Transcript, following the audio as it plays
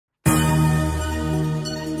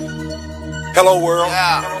Hello world.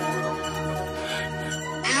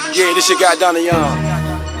 Yeah, this shit got done to young.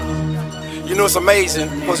 You know, it's amazing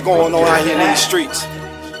what's going on out here in these streets.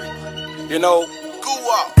 You know,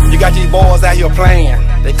 you got these boys out here playing.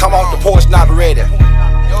 They come off the porch not ready.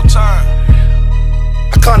 Your turn.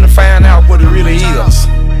 I come to find out what it really is.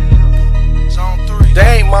 Zone 3.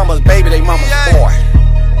 They ain't mama's baby, they mama's boy.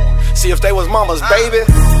 See, if they was mama's baby,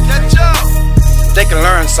 they can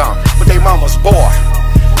learn something. But they mama's boy.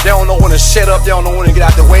 They don't know when to shut up, they don't know when to get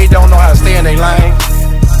out the way, they don't know how to stay in their lane.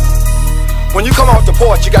 When you come off the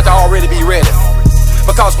porch, you got to already be ready.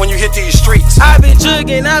 Because when you hit these streets, I been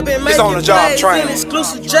jugging, I been making on the job training.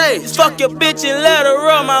 Exclusive J's. Fuck your bitch and let her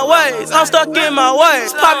run my ways. I'm stuck in my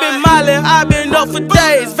ways. Popping Molly, I been up for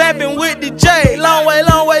days. Vamping with the J. Long way,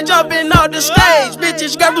 jumping off the stage.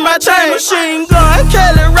 Bitches grabbing my chain. Machine gun,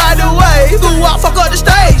 kill it right away. Go out, fuck up the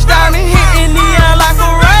stage. Down and hitting neon like a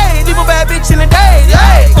raid. Leave a bad bitch in the day.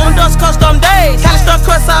 Hey, on dust custom days. Cali stuck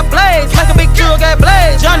cuss I blaze. Make a big drill, got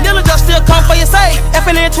blaze. John Dilla just still come for your sake.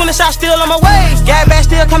 Effing in 20 shots still on my ways. Back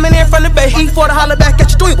still coming in from the bay. E4 to holler back at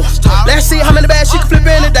your dweeble. Let's see how many bags she can flip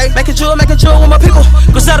in a day. Making sure with my people.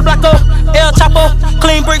 Griselda Blanco, El Chapo,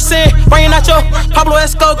 clean bricks in, bringing out your Pablo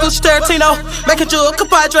Esco, Gucci Tarantino. Making sure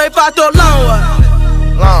compadre fight through a long way.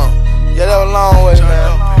 Long. Yeah, that was a long way,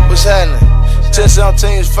 man. What's happening?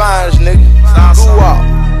 10-17's finest, nigga. Go out.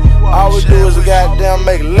 All we do is we goddamn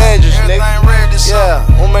make legends, nigga. Yeah,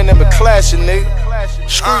 we make them a classic, nigga.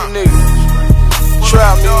 Street nigga.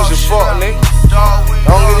 Trap music, fuck, nigga.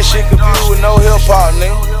 Don't get this shit confused with no hip hop,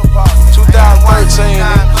 nigga. 2013,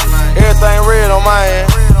 nigga. Everything red on my end.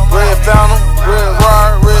 Red Phantom, red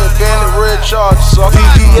Ride, red Bandit, red Charger. So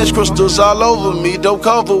VPS crystals all over me, dope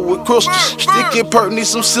cover with crystals. Sticky perk, need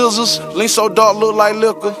some scissors. Lean so dark, look like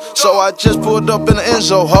liquor. So I just pulled up in the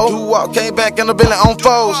Enzo, ho. Who walk, came back in the Bentley on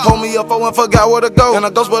foes. Hold me up, I went forgot where to go. And I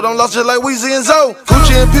ghost, but I'm lost just like Weezy and Zoe.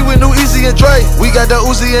 Gucci and P with new Easy and Dre. We got the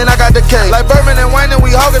Uzi and I got the K. Like Berman and Wayne and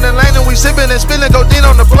we hogging and laning. We sipping and spilling codeine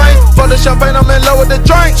on the plane. For the champagne, I'm in low with the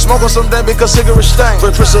drink. Smoking some damn because cigarette stain.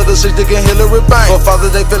 First Prince of the 6 and Hillary Bank. For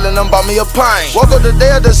Father's Day feeling them bought me a pint. Woke up the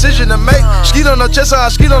day a decision to make. Skeet on the chest, I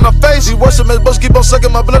skeet on the face. He worse than his boss, keep on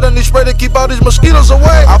sucking my blood and he spray to keep all these mosquitoes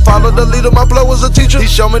away. I followed the leader, my blood was a teacher. He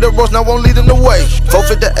showed me the ropes, now won't lead him the way.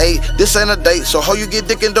 458, this ain't a date, so how you get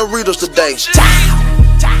dick in Doritos today?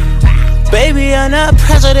 Baby, I'm not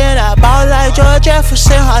president. I ball like George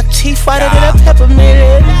Jefferson. Her teeth whiter than a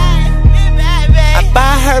peppermint. I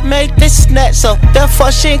buy her, make this snack, so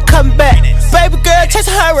therefore she ain't come back. Baby girl,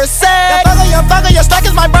 chasing her a sack. Young thugger, your stack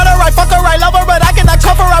is my brother. I fuck her, I love her, but I cannot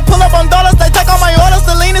cover. I pull up on dollars, they take all my orders.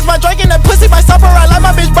 The lean is my drink and the pussy my supper. I like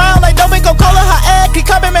my bitch brown, like don't make go cola. Her egg, he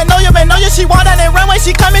coming, man, know you. She want that and runway,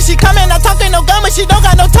 she coming. I talking no gun, but she don't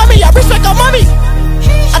got no tummy. I respect her mommy.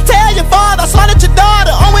 I tell your father, I slaughtered your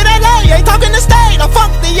daughter. On with that lay, ain't talking the state. I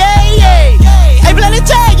fuck the yeah. Hey, Bloody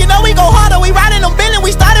J, you know we go harder. We riding on Billy,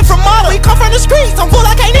 we started from model. We come from the streets, I'm full,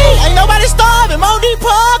 I can't eat. Ain't nobody starving, Modi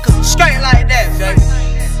Parker. Straight like that, baby.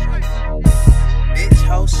 Bitch,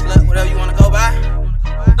 hoe, slut, whatever you wanna go by.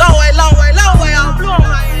 Long way, I'm blue on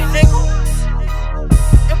my end, nigga.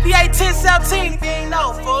 MPA 1017, if you ain't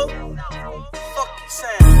know, fool. Fuck you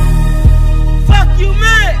saying? Fuck you,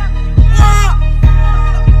 man.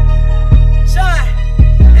 Shine,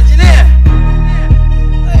 engineer.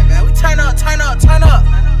 Hey man, we turn up. Turn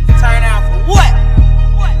down for what?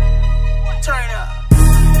 Turn up.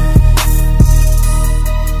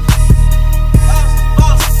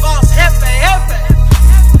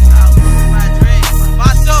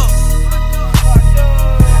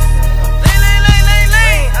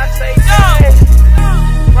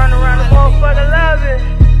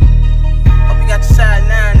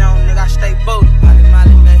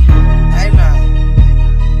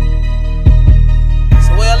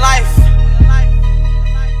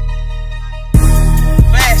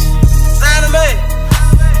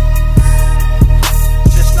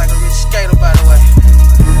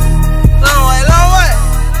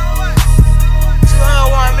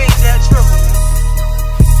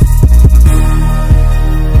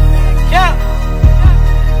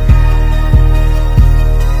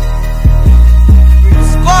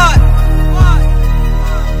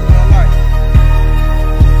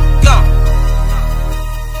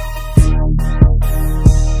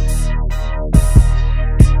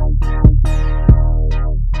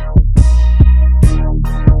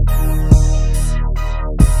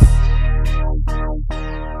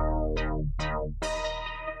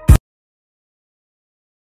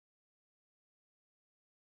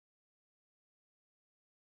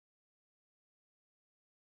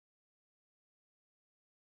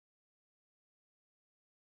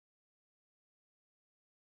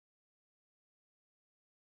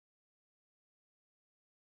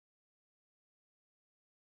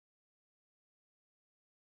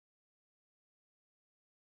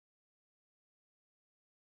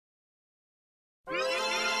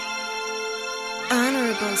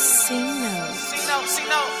 Long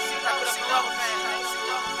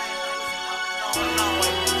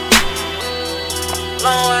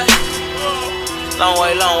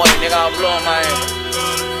way, nigga, I'm blowing my head.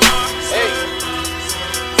 Hey.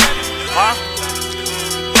 Huh?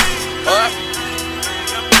 What?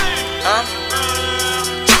 Huh?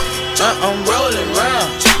 I'm rolling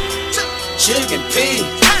round, chicken pea.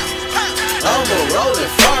 I'm a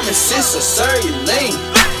rolling pharmacist, a cerulean.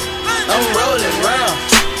 I'm rolling round,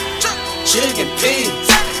 chicken pea.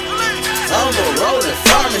 I'm a rolling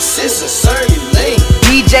pharmacist, a cerulean.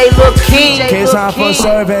 DJ Lil King. It's time for a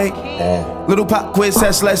survey. Little pop quiz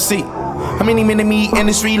test, let's see. How many mini-me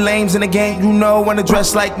industry lames in the game you know wanna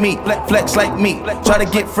dress like me, flex like me, try to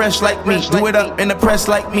get fresh like me, do it up in the press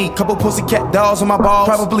like me. Couple pussycat dolls on my balls,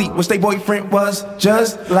 probably wish they boyfriend was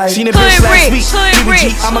just like. Seen a bitch last week,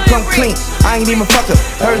 G, I'ma come clean. I ain't even fuck her,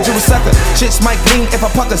 heard you a sucker. Shits might gleam if I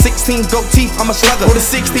pucker. 16 goat teeth, I'm a slugger. Or the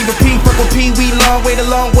 16 repeat, fuck with P, we long way, the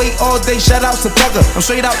long way all day. Shout outs to Thugger, I'm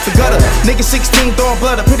straight out the gutter. Nigga 16 throwing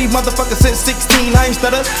blood, a pretty motherfucker since 16. I ain't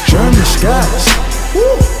stutter. German Scotch.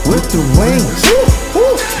 With the wings,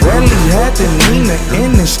 barely had the Nina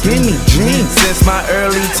in the skinny jeans. Since my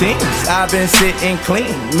early teens, I've been sitting clean,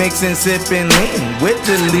 mixing, sipping lean with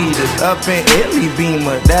the leaders up in Illy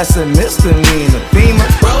Beamer. That's a misdemeanor. Beamer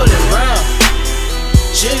rolling round,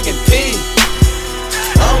 chicken pea.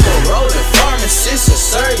 I'm a rolling pharmacist, a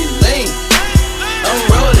cerulean. I'm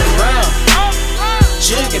rolling round,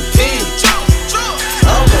 chicken pea.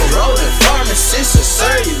 I'm a rolling pharmacist, a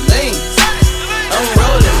cerulean. I'm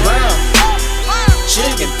rolling round,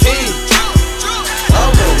 chicken pea.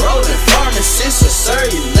 I'm a rolling pharmacist, a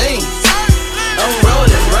cerulean. I'm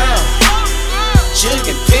rolling round,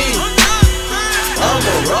 chicken pea. I'm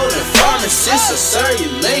a rolling pharmacist, a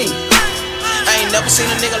cerulean. I ain't never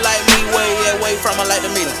seen a nigga like me way from I like to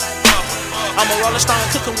meet him. I'm a rolling stone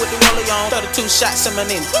cooking with the roller on, 32 shots in my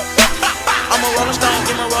name. I'm a rolling stone,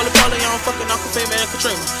 give my roller poly on, fucking Uncle Fame and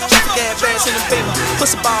Katrina. Traffic gas bags in the beamer,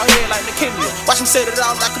 pussy ball head like leukemia. Watch him set it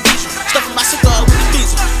out like a beach. Stuffing my cigar with the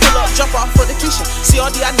diesel. Pull up, jump off for the Keisha.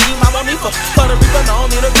 CRD, I need my Monifa. Puerto Rico,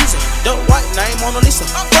 no, need a visa. Dope white, name Mona Lisa.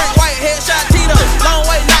 Frank White, headshot Tito. Long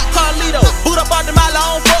way, not Carlito. Boot up on the mile,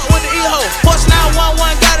 I don't fuck with the E-ho. Porsche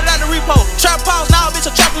 911, got it out the repo. Trap pause, now bitch,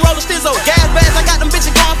 a trap and roller stizzo. Gas bags, I got them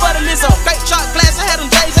bitches going for the Lizzo. Fake shot glass, I had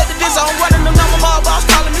them J's at the Dizzo. I'm running them number mall boss,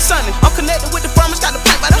 calling me Sonny. I'm connected with the farmers, got the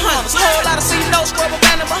paint by the hundreds. Whole lot of C-No, scrub a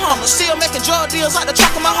band in Bahamas. Still making drug deals like the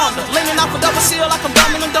truck of my Honda. Leaning off a double seal like I'm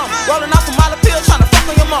dumb and I'm dumb. Rolling off a mile of pill, trying to fuck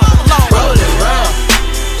on your mom. Rolling round,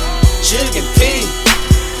 chicken pea.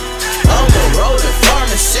 I'm a rolling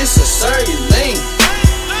pharmacist, a cerulean.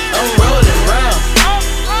 I'm rolling round,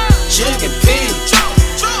 chicken pea.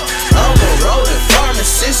 I'm a rolling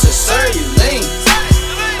pharmacist, a cerulean.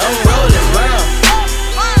 I'm rolling round,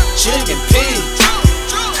 chicken pea.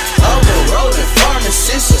 I'm a rolling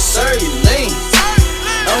pharmacist, a cerulean.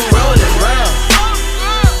 I'm rolling round,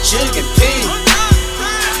 chicken pea.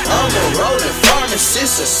 I'm a rolling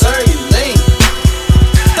pharmacist, a cerulean.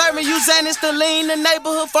 Serving you Xanax to lean, the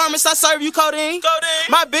neighborhood pharmacist, I serve you codeine.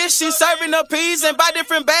 My bitch, she serving the peas and buy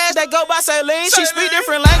different bags that go by saline. She speak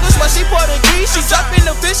different language, but she Portuguese. She jump in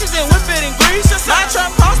the fishes and whip it in grease. My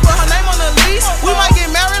trap house, put her name on the lease. We might get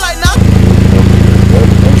married like now.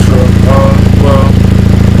 I'm sure. Well,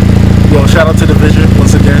 yo, shout out to TheVison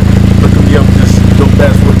once again. Looking me up this dope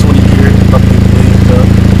ass for 20 years. But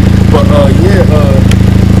yeah,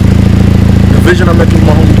 TheVison I'm making with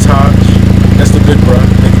my homie Taj. That's the big bro.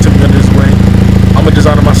 Nigga took me under his wing. I'm a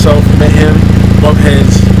designer myself. Met him, bump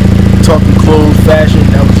heads, talking clothes, fashion.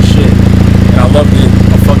 That was the shit, and I loved it.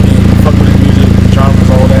 I fuck with his music, the genres,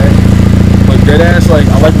 all that. Like dead ass. Like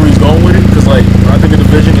I like where he's going with it, cause like when I think of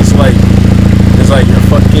TheVison, it's like your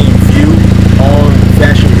fucking view on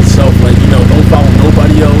fashion itself. Like, you know, don't follow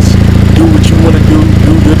nobody else. Do what you want to do.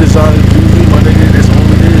 Do your design. Do you, my nigga. That's all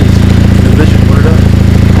it is. TheVison, word up.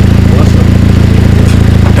 What's up?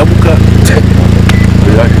 Double cut.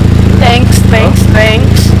 Thanks.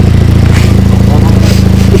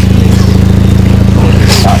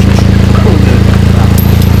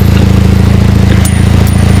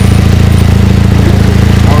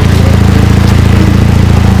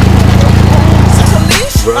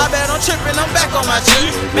 My bad, I'm tripping, I'm back on my G.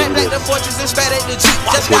 Man, back the fortress and spat at the Jeep.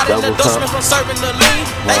 Just got an endorsement from serving the lean.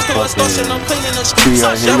 Thanks to extortion, I'm cleaning the streets.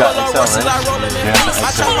 Shovel on rushes, I rolling in beats.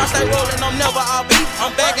 My chop, I stay rolling, I'm never all beat.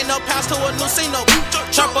 I'm bagging up pounds to a new scene, no beat.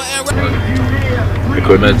 Chopper and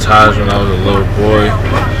I met Taj when I was a little boy.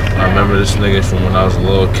 I remember this nigga from when I was a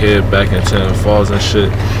little kid back in Tenant Falls and shit.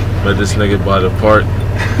 Met this nigga by the park.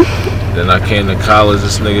 Then I came to college,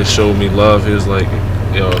 this nigga showed me love. He was like,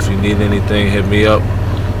 yo, if you need anything, hit me up.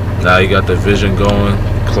 Now you got TheVison going,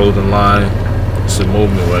 clothing line. It's a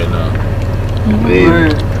movement right now.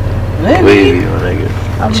 Wavy, my nigga.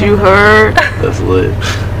 What you heard? That's lit.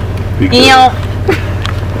 Yeah.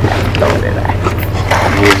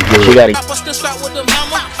 She got it.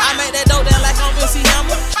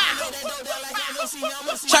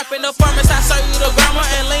 Trapping the farmers, I serve you the grammar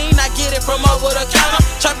and lean. I get it from over the counter.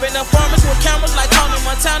 Trapping the farmers with cameras like Tony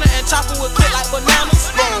Montana and chopping with clip like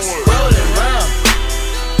bananas. Rolling round,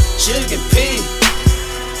 chicken pig.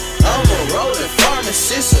 I'm a rolling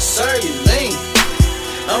pharmacist, I serve you lean.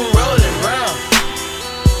 I'm rolling round,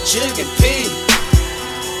 chicken pig.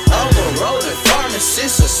 I'm a rolling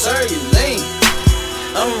pharmacist, I serve you lean.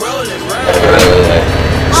 I'm rolling round.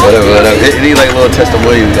 Whatever. Any like little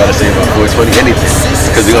testimony we gotta say about 420, anything.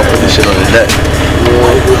 Cause we gonna put this shit on the net.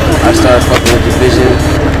 Yeah, I started fucking with TheVison.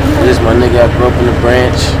 This my nigga, I grew up in the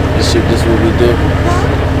branch. This shit, this what we do.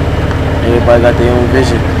 Everybody got their own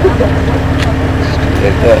vision.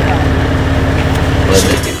 Like that.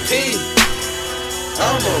 Chicken pig.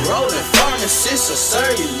 I'm a rolling pharmacist, I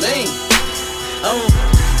serve you lean. I'm